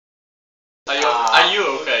Are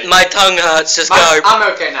you okay? My tongue hurts, just go.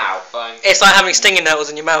 I'm okay now. Fine. It's like having stinging nettles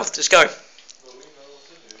in your mouth, just go.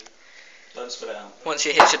 Don't spit it out. Once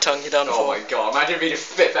you hit your tongue, you're done Oh for. my god, imagine me to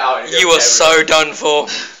flip out and You go are so done for.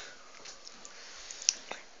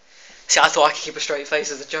 See, I thought I could keep a straight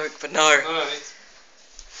face as a joke, but no. No, it's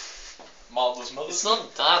Marvel's mother. It's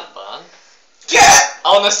not that bad. Yeah!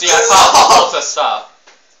 Honestly, I found lots of stuff.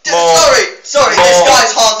 More. Sorry, More. this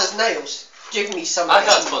guy's hard as nails. Give me some. I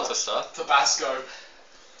got lots of stuff. Tabasco.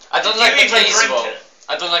 I don't Did like you the even taste drink though. it?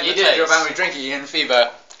 I don't like You the did, taste. you're about me drinking, you in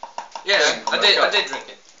fever. Yeah, I did drink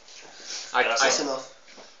it. That's enough.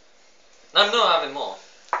 I'm not having more.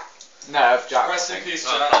 No, Jack. Rest in peace,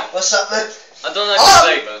 Jack. What's up, man? I don't like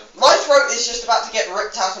the flavour. My throat is just about to get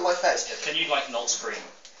ripped out of my face. Can you like not scream?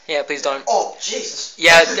 Yeah, please don't. Oh, Jesus.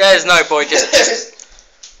 Yeah, there's no point, just...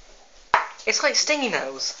 It's like stinging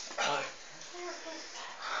nettles.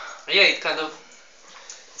 Yeah, it kind of.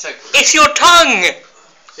 It's like. It's your tongue!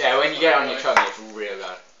 Yeah, when you get it on your tongue, it's real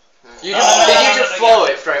bad. You No, just, no, did no, you no, just no, swallow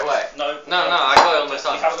no. it straight away? No. No, I got it on my You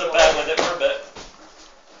tongue. have to bear with it for a bit.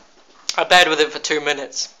 I bared with it for 2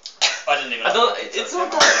 minutes. I didn't even. I don't. have to It's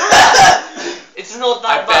joke. not that. It's not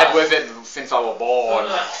that I've bad. bed with it since I was born.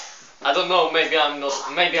 I don't know. Maybe I'm not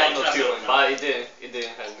human, but it didn't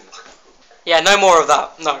help me. Yeah, no more of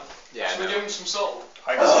that. No. Yeah, Should we no. give him some salt?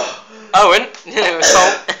 Owen,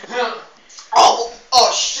 salt.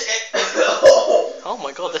 Oh, shit. Oh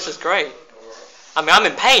my god, this is great. I mean, I'm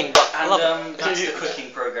in pain, but I love And it. that's the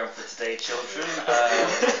cooking program for today, children.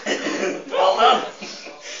 Well done.